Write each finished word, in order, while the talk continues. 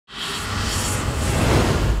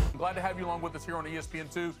Glad to have you along with us here on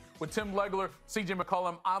ESPN2 with Tim Legler, CJ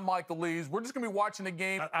McCollum. I'm Michael Lees. We're just going to be watching the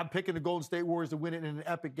game. I'm picking the Golden State Warriors to win it in an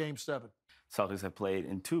epic Game 7. Celtics have played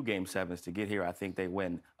in 2 Game 7s to get here. I think they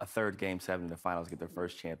win a third Game 7 in the finals, get their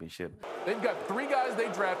first championship. They've got 3 guys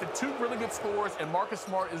they drafted, 2 really good scorers, and Marcus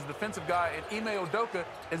Smart is the defensive guy, and Ime Udoka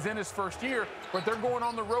is in his first year. But they're going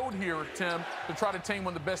on the road here, Tim, to try to tame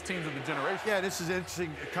one of the best teams of the generation. Yeah, this is an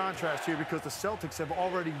interesting contrast here because the Celtics have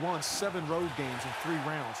already won 7 road games in 3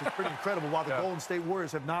 rounds. It's pretty incredible, while the Golden State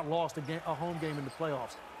Warriors have not lost a home game in the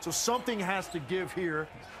playoffs. So something has to give here.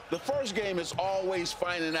 The first game is always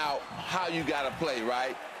finding out how you got to play,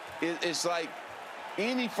 right? It's like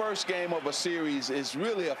any first game of a series is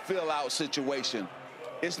really a fill-out situation.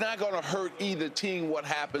 It's not going to hurt either team what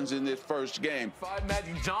happens in this first game.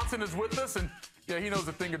 Magic Johnson is with us, and yeah, he knows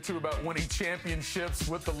a thing or two about winning championships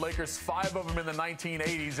with the Lakers, 5 of them in the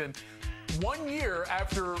 1980s. And 1 year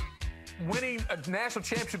after winning a national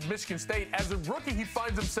championship at Michigan State, as a rookie, he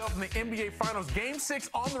finds himself in the NBA Finals. Game 6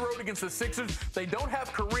 on the road against the Sixers. They don't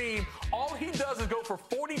have Kareem. All he does is go for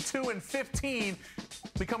 42 and 15,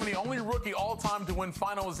 becoming the only rookie all-time to win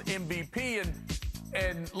Finals MVP.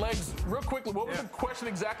 And Legs, real quickly, what was the question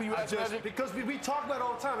exactly you asked, Magic? Because we talk about it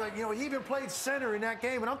all the time. Like, you know, he even played center in that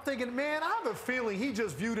game, and I'm thinking, man, I have a feeling he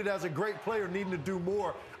just viewed it as a great player needing to do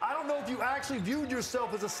more. I don't know if you actually viewed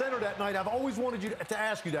yourself as a center that night. I've always wanted you to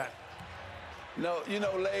ask you that. No, you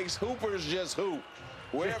know, Legs, hoopers just hoop.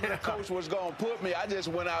 Wherever the coach was going to put me, I just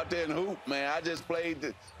went out there and hooped, man. I just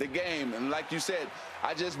played the game. And like you said,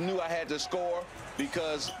 I just knew I had to score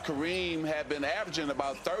because Kareem had been averaging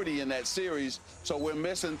about 30 in that series. So we're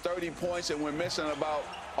missing 30 points, and we're missing about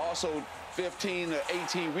also 15 or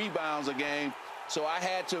 18 rebounds a game. So I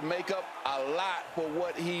had to make up a lot for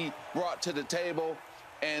what he brought to the table.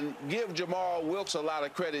 And give Jamal Wilkes a lot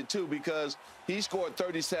of credit, too, because he scored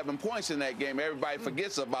 37 points in that game. Everybody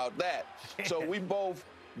forgets about that. So we both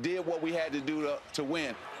did what we had to do to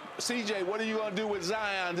win. CJ, what are you going to do with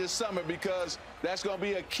Zion this summer? Because that's going to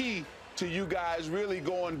be a key to you guys really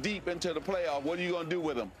going deep into the playoff. What are you going to do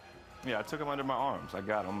with him? Yeah, I took him under my arms. I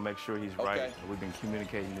got him. I'm going to make sure he's right. We've been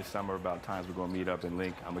communicating this summer about times we're going to meet up and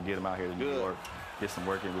link. I'm going to get him out here to New York, get some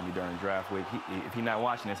work in with me during draft week. If he's not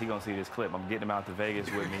watching this, he's going to see this clip. I'm getting him out to Vegas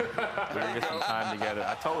with me. We're going to get some time together.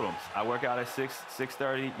 I told him, I work out at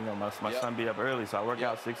 6:30. You know, my son be up early, so I work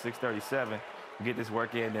out 6:37. Get this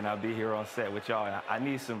work in, then I'll be here on set with y'all. And I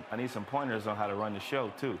need some pointers on how to run the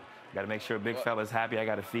show, too. Got to make sure Big Fella's happy. I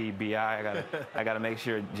got to feed B.I. I got to make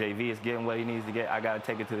sure JV is getting what he needs to get. I got to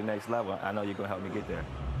take it to the next level. I know you're going to help me get there.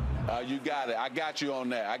 You got it. I got you on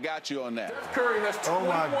that. I got you on that. Steph Curry has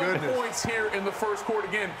 21 points here in the first quarter.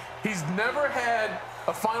 Again, he's never had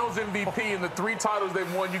a Finals MVP in the 3 titles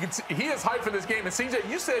they've won. You can see, he is hyped for this game. And CJ,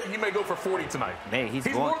 you said he may go for 40 tonight. Man, he's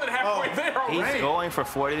more than halfway there already. He's going for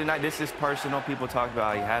 40 tonight. This is personal. People talk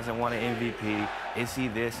about he hasn't won an MVP. Is he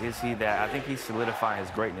this? Is he that? I think he's solidifying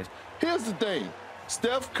his greatness. Here's the thing.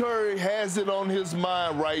 Steph Curry has it on his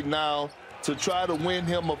mind right now to try to win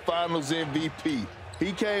him a Finals MVP.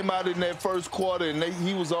 He came out in that first quarter, and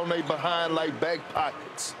he was on their behind like back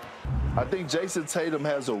pockets. I think Jason Tatum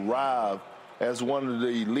has arrived as one of the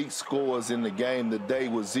elite scorers in the game today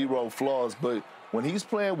with 0 flaws. But when he's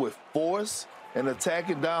playing with force and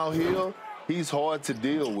attacking downhill, he's hard to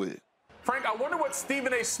deal with. Frank, I wonder what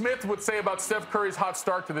Stephen A. Smith would say about Steph Curry's hot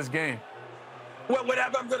start to this game. Well,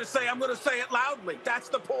 whatever I'm going to say it loudly. That's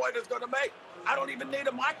the point it's going to make. I don't even need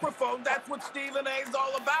a microphone. That's what Stephen A is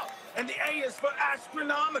all about. And the A is for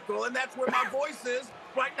astronomical, and that's where my voice is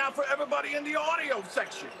right now for everybody in the audio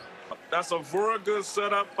section. That's a very good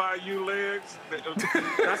setup by you, Legs.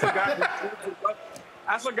 That's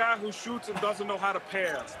a guy who shoots and doesn't know how to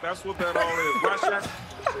pass. That's what that all is. Right, Shaq?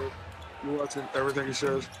 You're watching everything he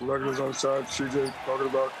says. Legler's on the side. CJ talking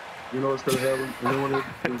about, you know what's going to happen. You know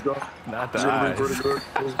when he's done. Not the He's going to eyes. be pretty good.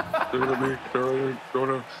 They're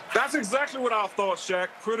going to. That's exactly what I thought, Shaq.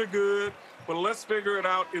 Pretty good. But let's figure it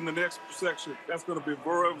out in the next section. That's going to be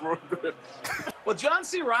very, very good. Well, John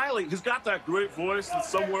C. Reilly, who's got that Great voice and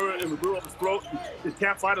somewhere in the middle of his throat, he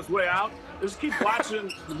can't fight his way out. Just keep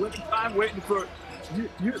watching the winter time, waiting for.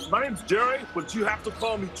 My name's Jerry, but you have to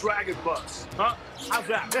call me Dragon Bus. Huh? How's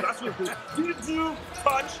that? That's what it is. Did you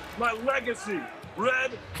touch my legacy?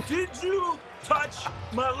 Red, did you touch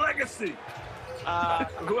my legacy?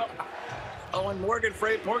 And Morgan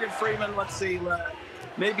Freeman, let's see,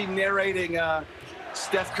 maybe narrating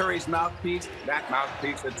Steph Curry's mouthpiece. That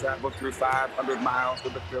mouthpiece had traveled through 500 miles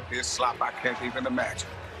with the filthiest slop I can't even imagine.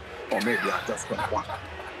 Or maybe I just don't want it.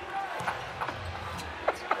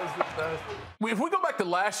 If we go back to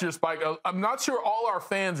last year, Spike, I'm not sure all our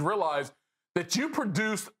fans realize that you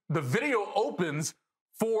produced the video opens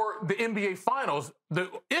for the NBA Finals.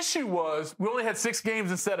 The issue was we only had 6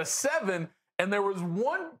 games instead of 7, and there was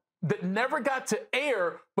one that never got to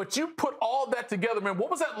air, but you put all that together, man.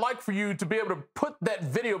 What was that like for you to be able to put that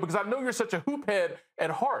video? Because I know you're such a hoop head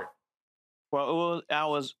at heart. Well, I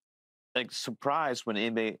was like surprised when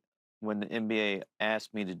the NBA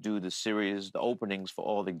asked me to do the series, the openings for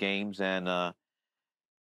all the games, and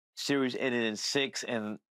series ended in 6,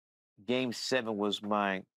 and Game 7 was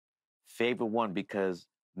my favorite one because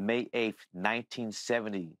May 8th,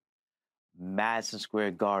 1970, Madison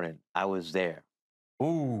Square Garden. I was there.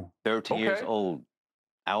 Ooh. 13 years old.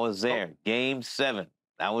 I was there. Oh. Game 7.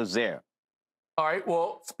 I was there. All right.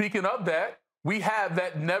 Well, speaking of that, we have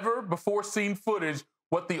that never-before-seen footage,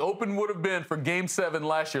 what the open would have been for Game 7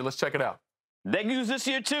 last year. Let's check it out. They can use this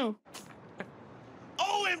year, too.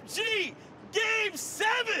 OMG! Game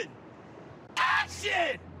 7!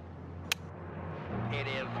 Action! It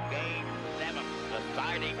is Game 7,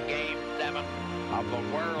 deciding Game 7 of the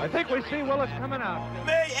World I think we see Willis coming out.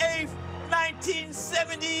 May 8th,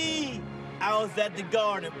 1970! I was at the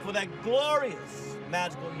Garden for that glorious,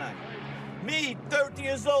 magical night. Me, 13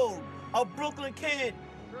 years old, a Brooklyn kid,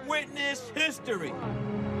 witnessed history.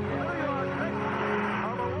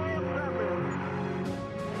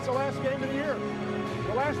 It's the last game of the year.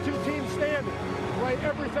 The last 2 teams standing. Lay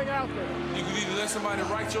everything out there. You can either let somebody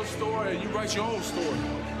write your story or you write your own story.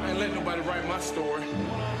 I ain't letting nobody write my story.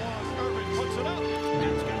 Puts it up.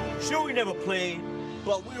 Sure, we never played,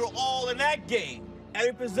 but we were all in that game.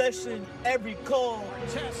 Every possession, every call.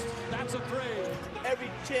 Test, that's a 3.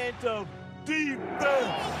 Every chant of defense.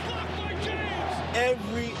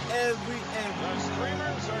 Every. The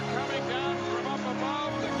streamers are coming down from up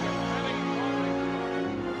above. The confetti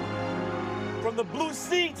falling. From the blue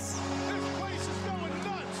seats. This place is going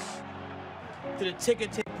nuts. To the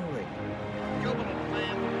ticket tape parade. Jubilant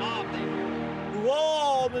fans all day. We're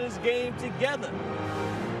all in this game together.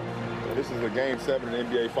 This is a Game 7 in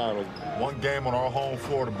the NBA Finals. One game on our home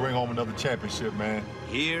floor to bring home another championship, man.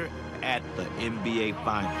 Here at the NBA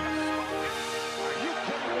Finals. Are you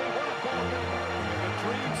kidding me? What a ball game. The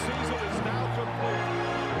dream season is now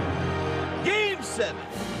complete. Game 7.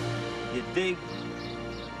 You dig?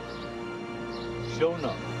 Sure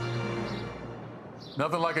enough.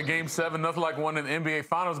 Nothing like a Game 7, nothing like one in the NBA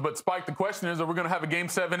Finals. But, Spike, the question is, are we going to have a Game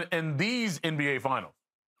 7 in these NBA Finals?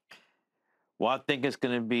 Well, I think it's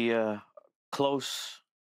going to be close.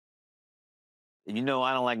 You know,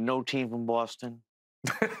 I don't like no team from Boston.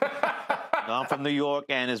 I'm from New York,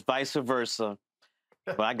 and it's vice versa.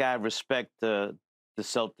 But I got to respect the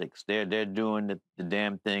Celtics. They're doing the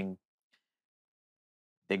damn thing.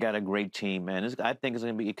 They got a great team, man. I think it's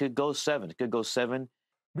going to be, it could go 7. It could go 7.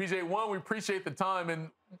 BJ, we appreciate the time. And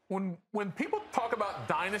when people talk about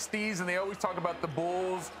dynasties, and they always talk about the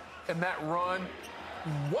Bulls and that run,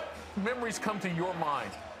 what memories come to your mind?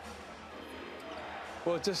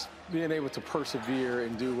 Well, just being able to persevere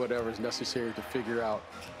and do whatever is necessary to figure out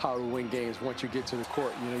how to win games once you get to the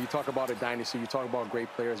court. You know, you talk about a dynasty, you talk about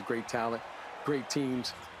great players, great talent, great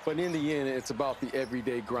teams, but in the end, it's about the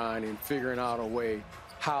everyday grind and figuring out a way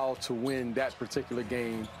how to win that particular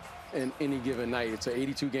game in any given night. It's an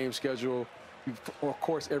 82-game schedule. Of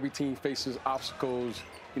course, every team faces obstacles,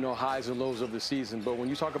 you know, highs and lows of the season. But when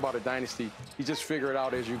you talk about a dynasty, you just figure it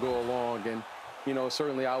out as you go along. And, you know,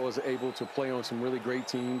 certainly I was able to play on some really great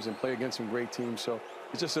teams and play against some great teams. So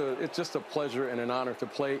it's just a pleasure and an honor to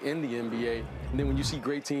play in the NBA. And then when you see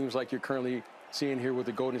great teams like you're currently seeing here with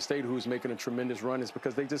the Golden State, who's making a tremendous run, it's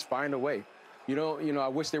because they just find a way. You know, I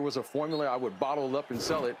wish there was a formula. I would bottle it up and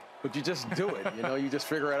sell it, but you just do it. You know, you just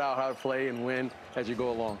figure it out how to play and win as you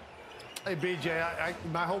go along. Hey, BJ,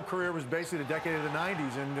 my whole career was basically the decade of the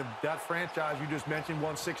 90s, and that franchise you just mentioned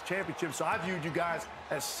won 6 championships, so I viewed you guys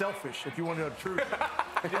as selfish, if you want to know the truth.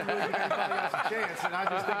 You didn't really give anybody else a chance, and I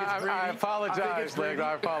just think it's greedy. I apologize, Greg.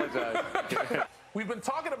 I apologize. We've been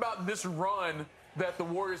talking about this run that the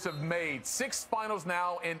Warriors have made. 6 finals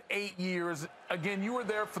now in 8 years. Again, you were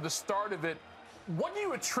there for the start of it. What do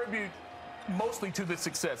you attribute mostly to the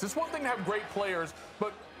success? It's one thing to have great players,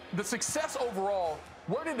 but the success overall,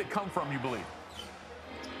 where did it come from, you believe?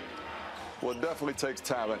 Well, it definitely takes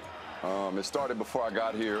talent. It started before I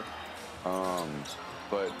got here.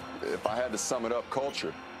 But if I had to sum it up,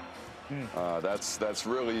 culture. That's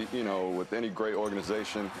really, you know, with any great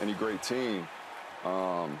organization, any great team,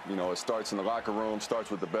 you know, it starts in the locker room, starts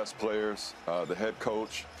with the best players, the head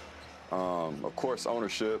coach, of course,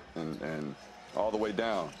 ownership, and all the way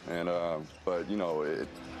down. But, you know,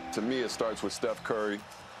 to me, it starts with Steph Curry,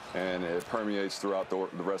 and it permeates throughout the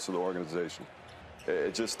rest of the organization.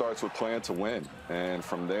 It just starts with playing to win, and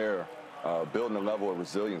from there, building a level of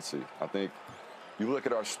resiliency. I think you look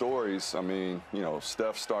at our stories, I mean, you know,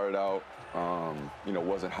 Steph started out, you know,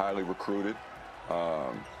 wasn't highly recruited,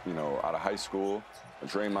 you know, out of high school.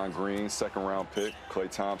 Draymond Green, second-round pick. Klay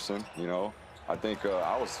Thompson, you know. I think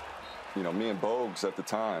I was, you know, me and Bogues at the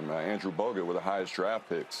time, Andrew Bogut, were the highest draft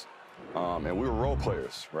picks. And we were role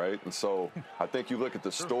players, right? And so I think you look at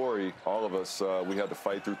the story, all of us, we had to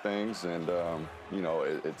fight through things, and, you know,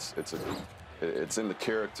 it's in the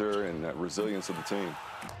character and the resilience of the team.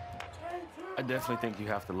 I definitely think you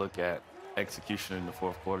have to look at execution in the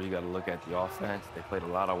fourth quarter. You got to look at the offense. They played a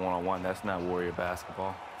lot of one-on-one. That's not Warrior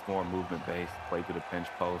basketball. It's more movement-based, play through the pinch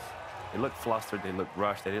post. They looked flustered. They looked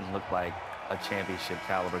rushed. They didn't look like a championship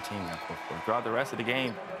caliber team in that fourth quarter. Throughout the rest of the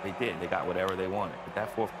game, they did. They got whatever they wanted. But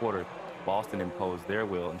that fourth quarter, Boston imposed their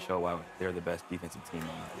will and showed why they're the best defensive team in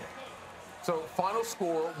the NBA. So final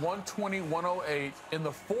score, 120-108. In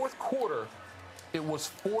the fourth quarter, it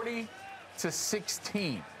was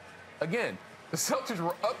 40-16. Again, the Celtics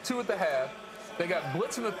were up 2 at the half. They got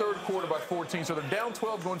blitzed in the third quarter by 14, so they're down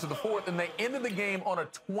 12 going to the fourth, and they ended the game on a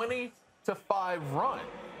 20-5 run.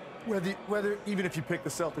 Whether even if you pick the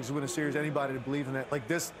Celtics to win a series, anybody to believe in that, like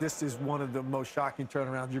this is one of the most shocking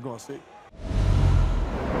turnarounds you're going to see.